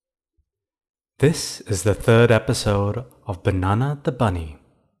This is the third episode of Banana the Bunny.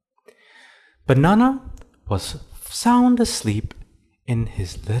 Banana was sound asleep in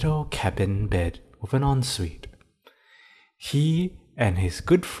his little cabin bed with an ensuite. He and his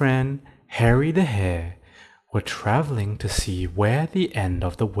good friend Harry the Hare were traveling to see where the end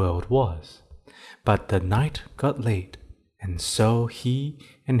of the world was. But the night got late, and so he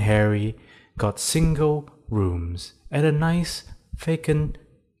and Harry got single rooms at a nice vacant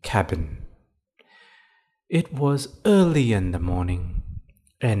cabin. It was early in the morning,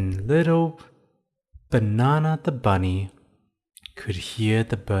 and little Banana the Bunny could hear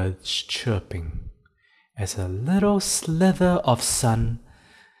the birds chirping as a little slither of sun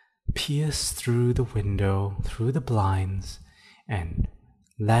pierced through the window, through the blinds, and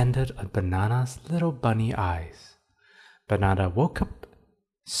landed on Banana's little bunny eyes. Banana woke up,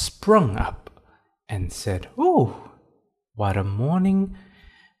 sprung up, and said, "Oh, what a morning!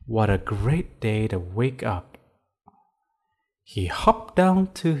 What a great day to wake up." He hopped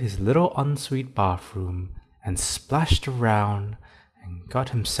down to his little ensuite bathroom and splashed around and got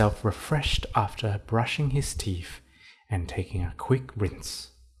himself refreshed after brushing his teeth and taking a quick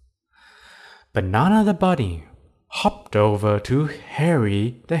rinse. Banana the Bunny hopped over to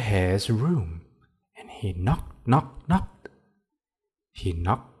Harry the Hare's room, and he knocked, knocked, knocked. He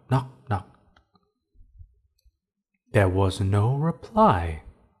knocked, knocked, knocked. There was no reply.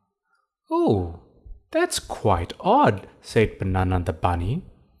 "Oh, that's quite odd," said Banana the Bunny.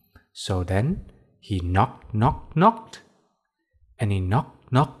 So then he knocked, knocked, knocked, and he knocked,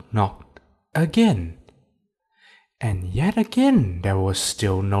 knocked, knocked again. And yet again there was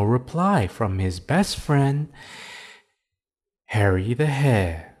still no reply from his best friend, Harry the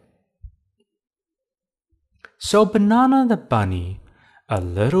Hare. So Banana the Bunny, a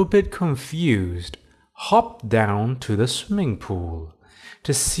little bit confused, hopped down to the swimming pool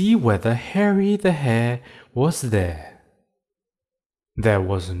to see whether Harry the Hare was there. There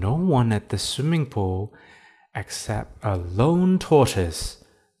was no one at the swimming pool except a lone tortoise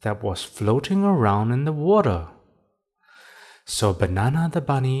that was floating around in the water. So Banana the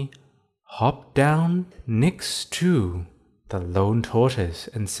Bunny hopped down next to the lone tortoise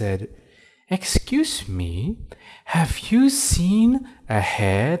and said, "Excuse me, have you seen a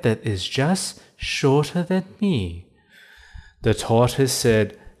hare that is just shorter than me?" The tortoise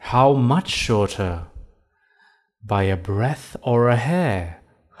said, "How much shorter?" "By a breath or a hair."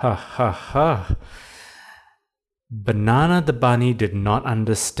 Ha ha ha. Banana the Bunny did not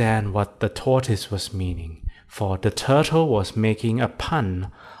understand what the tortoise was meaning, for the turtle was making a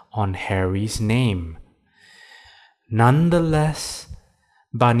pun on Harry's name. Nonetheless,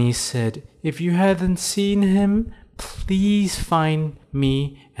 Bunny said, "If you haven't seen him, please find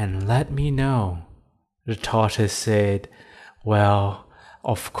me and let me know." The tortoise said, "Well,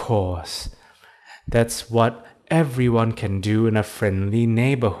 of course. That's what everyone can do in a friendly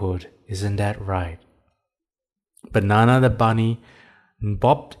neighborhood, isn't that right?" Banana the Bunny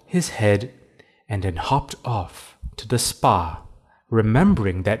bobbed his head and then hopped off to the spa,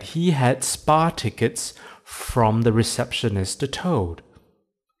 remembering that he had spa tickets from the receptionist, the toad.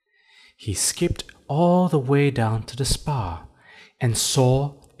 He skipped all the way down to the spa and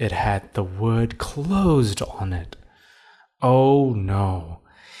saw it had the word "closed" on it. Oh no!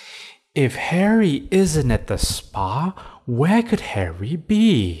 If Harry isn't at the spa, where could Harry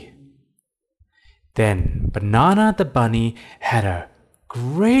be? Then Banana the Bunny had a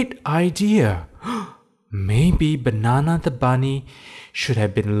great idea. Maybe Banana the Bunny should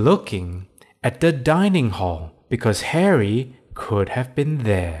have been looking at the dining hall, because Harry could have been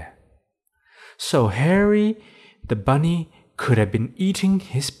there. So Harry the Bunny could have been eating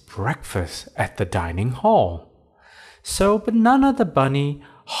his breakfast at the dining hall. So Banana the Bunny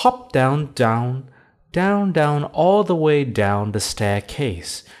hopped down, all the way down the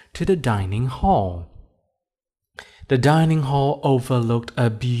staircase to the dining hall. The dining hall overlooked a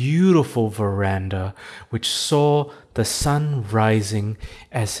beautiful veranda which saw the sun rising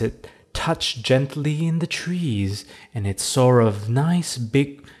as it touched gently in the trees, and it saw a nice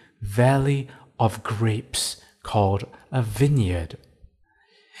big valley of grapes called a vineyard.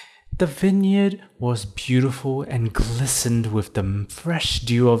 The vineyard was beautiful and glistened with the fresh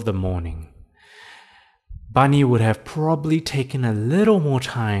dew of the morning. Bunny would have probably taken a little more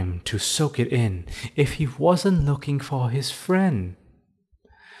time to soak it in if he wasn't looking for his friend.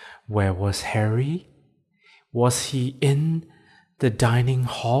 Where was Harry? Was he in the dining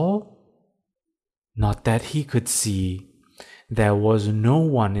hall? Not that he could see. There was no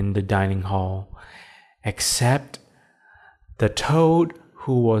one in the dining hall except the toad,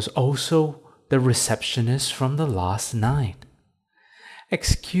 who was also the receptionist from the last night.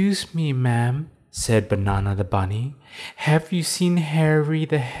 "Excuse me, ma'am," said Banana the Bunny. "Have you seen Harry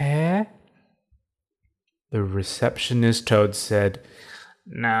the Hare?" The receptionist toad said,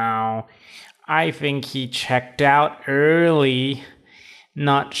 "No, I think he checked out early.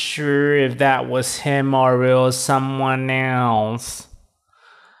 Not sure if that was him or it was someone else."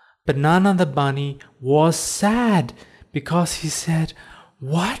 Banana the Bunny was sad because he said,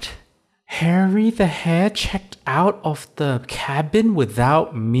 "What? Harry the Hare checked out of the cabin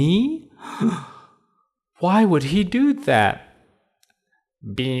without me? Why would he do that?"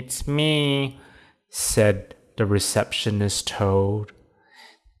 "Beats me," said the receptionist toad.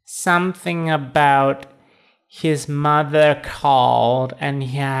 "Something about his mother called and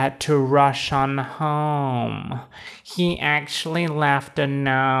he had to rush on home. He actually left a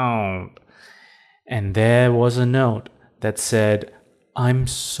note." And there was a note that said, "I'm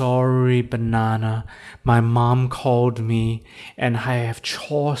sorry, Banana. My mom called me and I have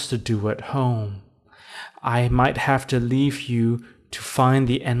chores to do at home. I might have to leave you to find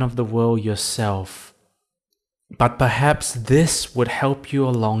the end of the world yourself. But perhaps this would help you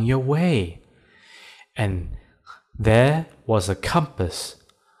along your way." And there was a compass.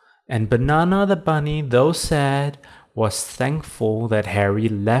 And Banana the Bunny, though sad, was thankful that Harry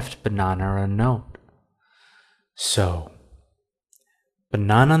left Banana a note. So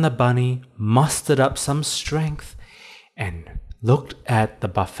Banana the Bunny mustered up some strength and looked at the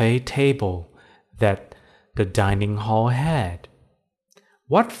buffet table that the dining hall had.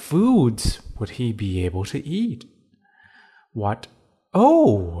 What foods would he be able to eat?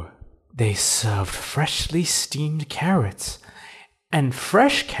 Oh, they served freshly steamed carrots and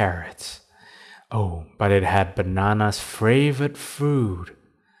fresh carrots. Oh, but it had Banana's favorite fruit,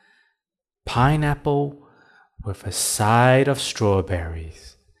 pineapple with a side of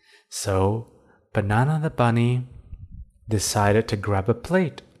strawberries. So Banana the Bunny decided to grab a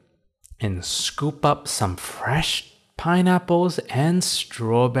plate and scoop up some fresh pineapples and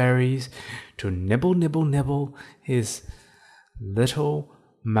strawberries to nibble, nibble, nibble his little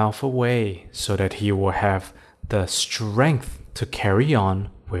mouth away so that he will have the strength to carry on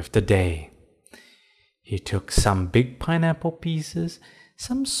with the day. He took some big pineapple pieces,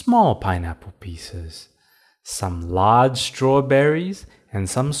 some small pineapple pieces, some large strawberries, and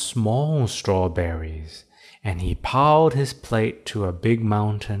some small strawberries, and he piled his plate to a big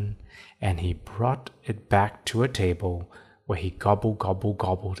mountain, and he brought it back to a table where he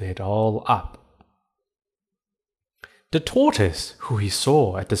gobbled it all up. The tortoise, who he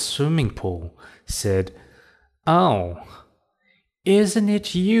saw at the swimming pool, said, "Oh, isn't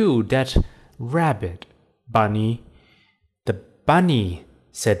it you, that rabbit, Bunny?" "The bunny,"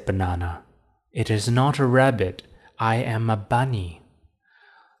 said Banana. "It is not a rabbit. I am a bunny."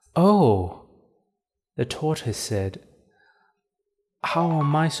 "Oh," the tortoise said, "how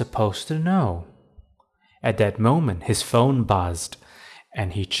am I supposed to know?" At that moment, his phone buzzed,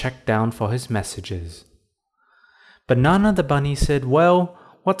 and he checked down for his messages. Banana the Bunny said, "Well,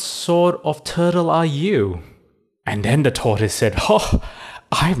 what sort of turtle are you?" And then the tortoise said, "Oh,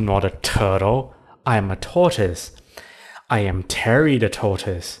 I'm not a turtle. I am a tortoise. I am Terry the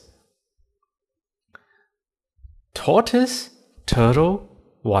tortoise." "Tortoise? Turtle?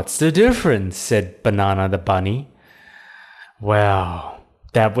 What's the difference?" said Banana the Bunny. "Well,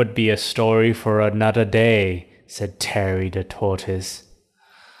 that would be a story for another day," said Terry the tortoise.